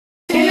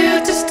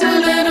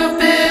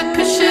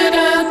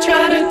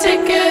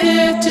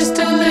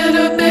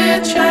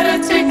bit, try to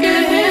take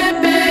a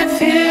hit, babe.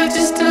 Feel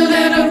just a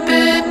little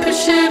bit,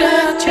 push it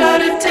out, try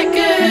to take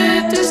a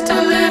hit, just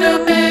a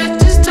little bit,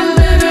 just a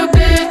little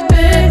bit,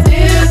 babe.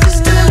 Feel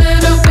just a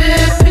little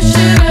bit, push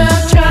it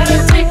out, try to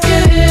take a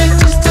hit,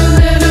 just a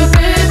little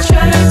bit,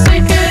 try to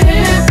take a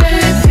hit,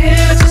 babe.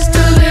 Feel just a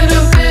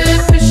little bit,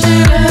 push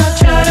it out,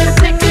 try to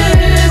take a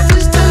hit,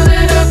 just a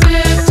little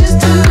bit, just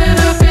a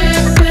little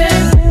bit,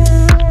 babe.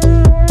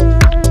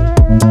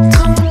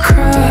 Don't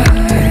cry,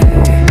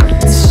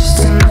 it's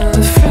just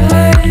another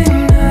Friday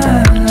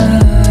night.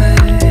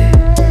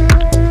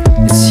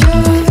 It's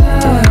your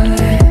life,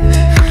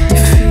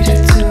 you're free to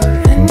do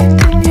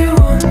anything you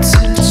want to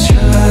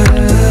try.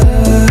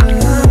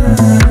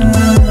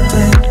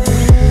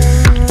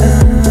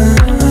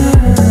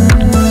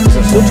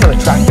 I'm still trying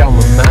to track down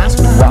the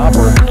masked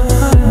robber.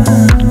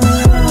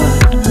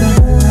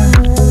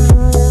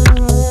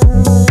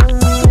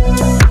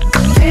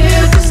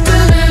 Feel just a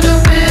little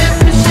bit,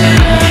 push it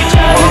out,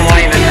 try to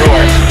take a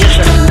hit, just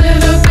a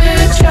little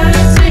bit, try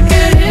to take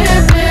a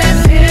hit, babe.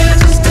 Feel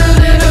just a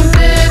little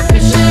bit,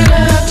 push it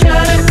out,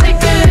 try to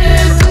take a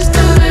hit, just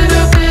a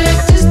little bit,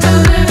 just a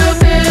little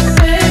bit,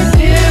 babe.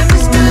 Feel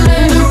just a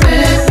little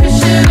bit,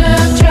 push it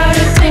out, try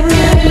to take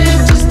a hit,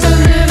 just a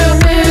little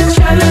bit,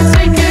 try to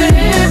take a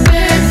hit,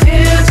 babe.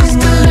 Feel just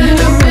a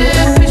little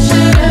bit, push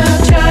it out,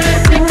 try to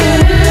take a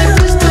hit,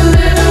 just a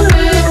little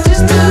bit,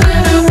 just a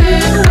little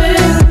bit,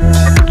 babe.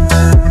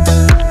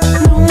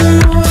 No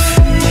more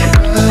free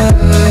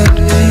ride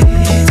in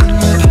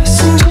the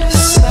passenger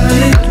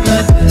side of my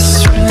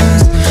best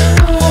friend's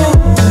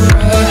alright.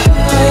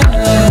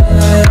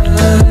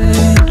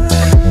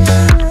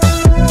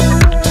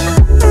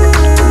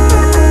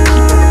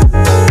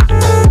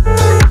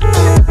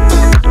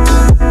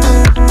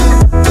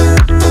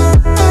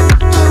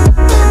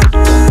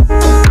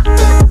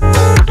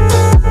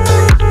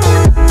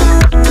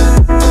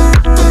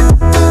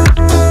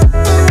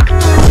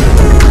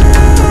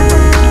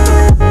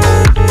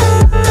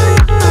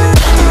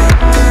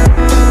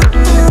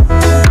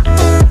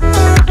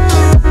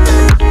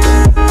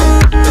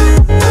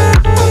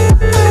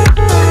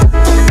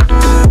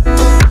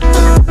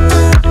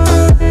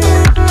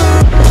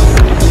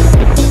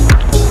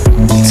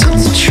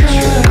 Don't try.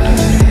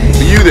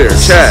 You there,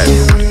 Chad.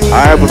 I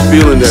have a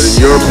feeling that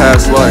in your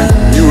past life,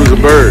 you was a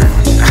bird.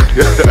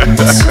 There's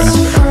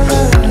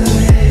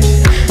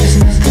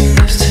nothing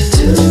left to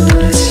do,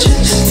 it's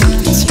just to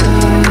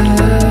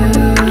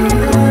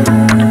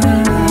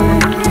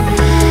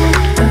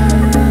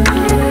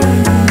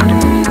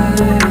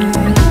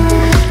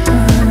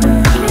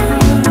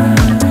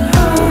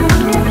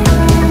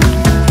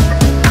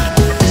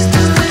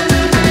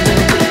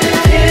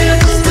Feel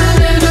just a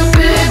little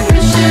bit,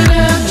 push it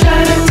out,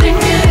 try to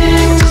take a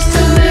hit, just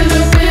a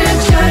little bit,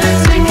 try to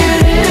take a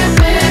hit,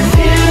 babe.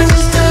 Feel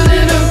just a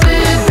little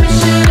bit,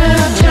 push it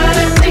out, try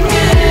to take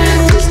a hit,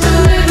 just a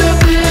little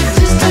bit,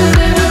 just a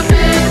little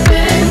bit,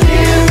 babe.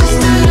 Feel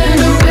just a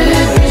little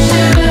bit, push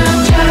it out,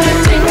 try to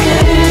take a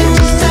hit,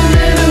 just a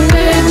little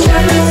bit, try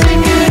to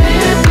take a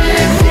hit,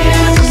 babe.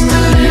 Feel just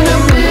a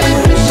little bit,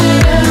 push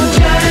it out,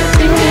 try to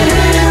take a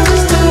hit,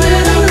 just a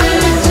little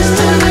bit, just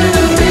a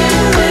little bit,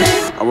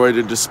 babe. I'm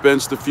ready to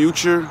dispense the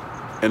future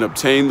and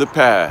obtain the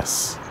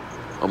past.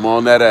 I'm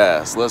on that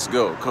ass. Let's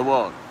go. Come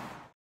on.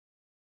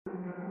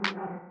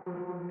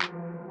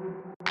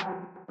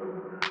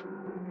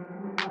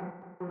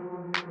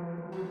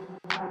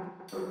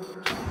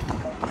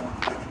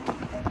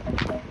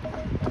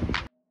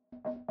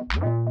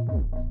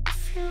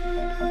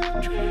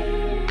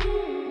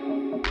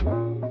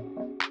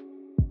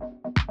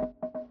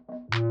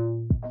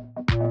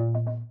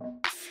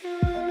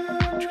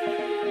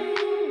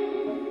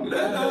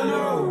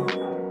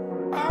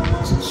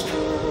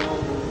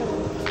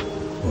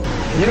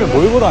 얘를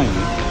몰고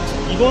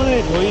다니네.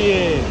 이번에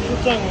저희의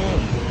출장은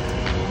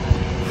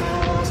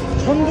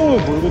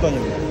천둥을 몰고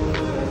다니는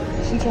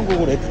거예요.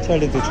 신청곡을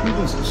에프차일랜드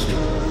천둥.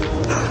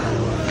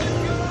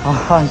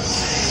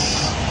 아씨.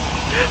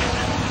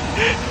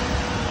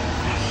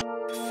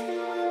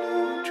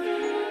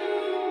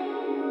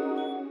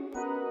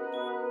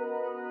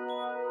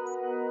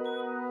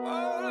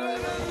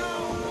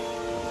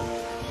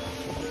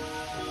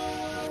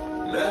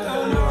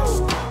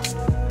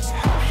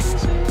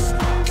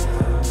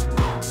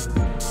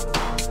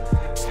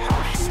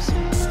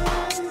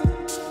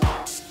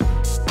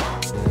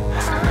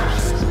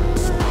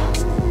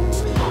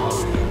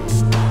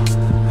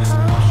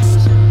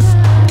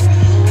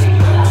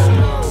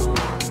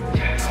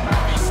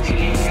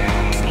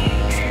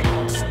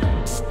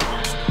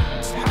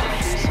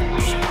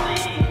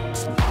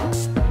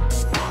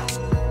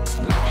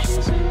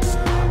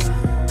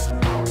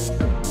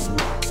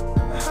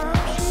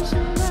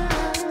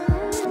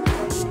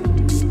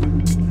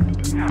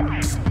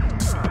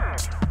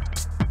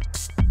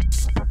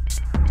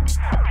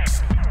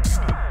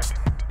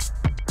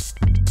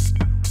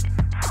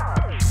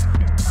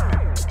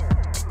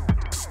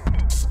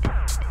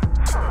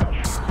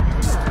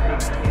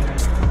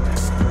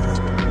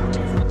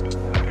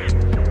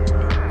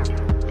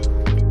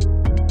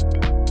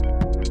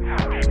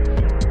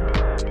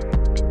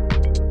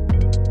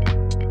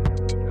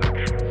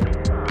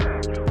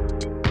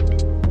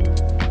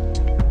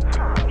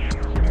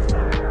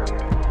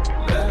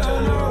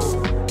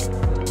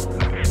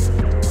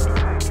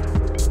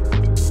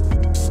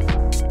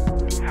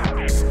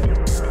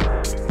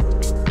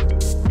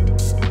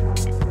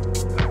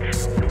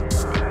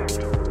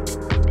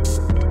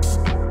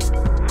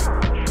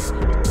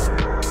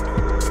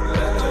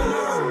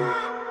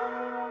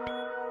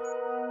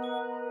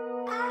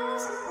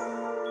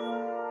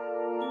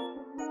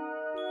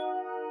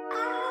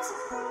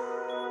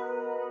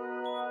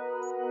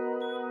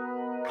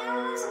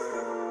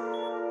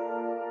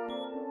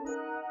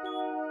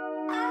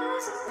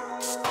 Thank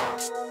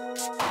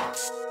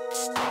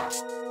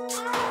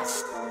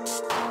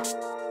you.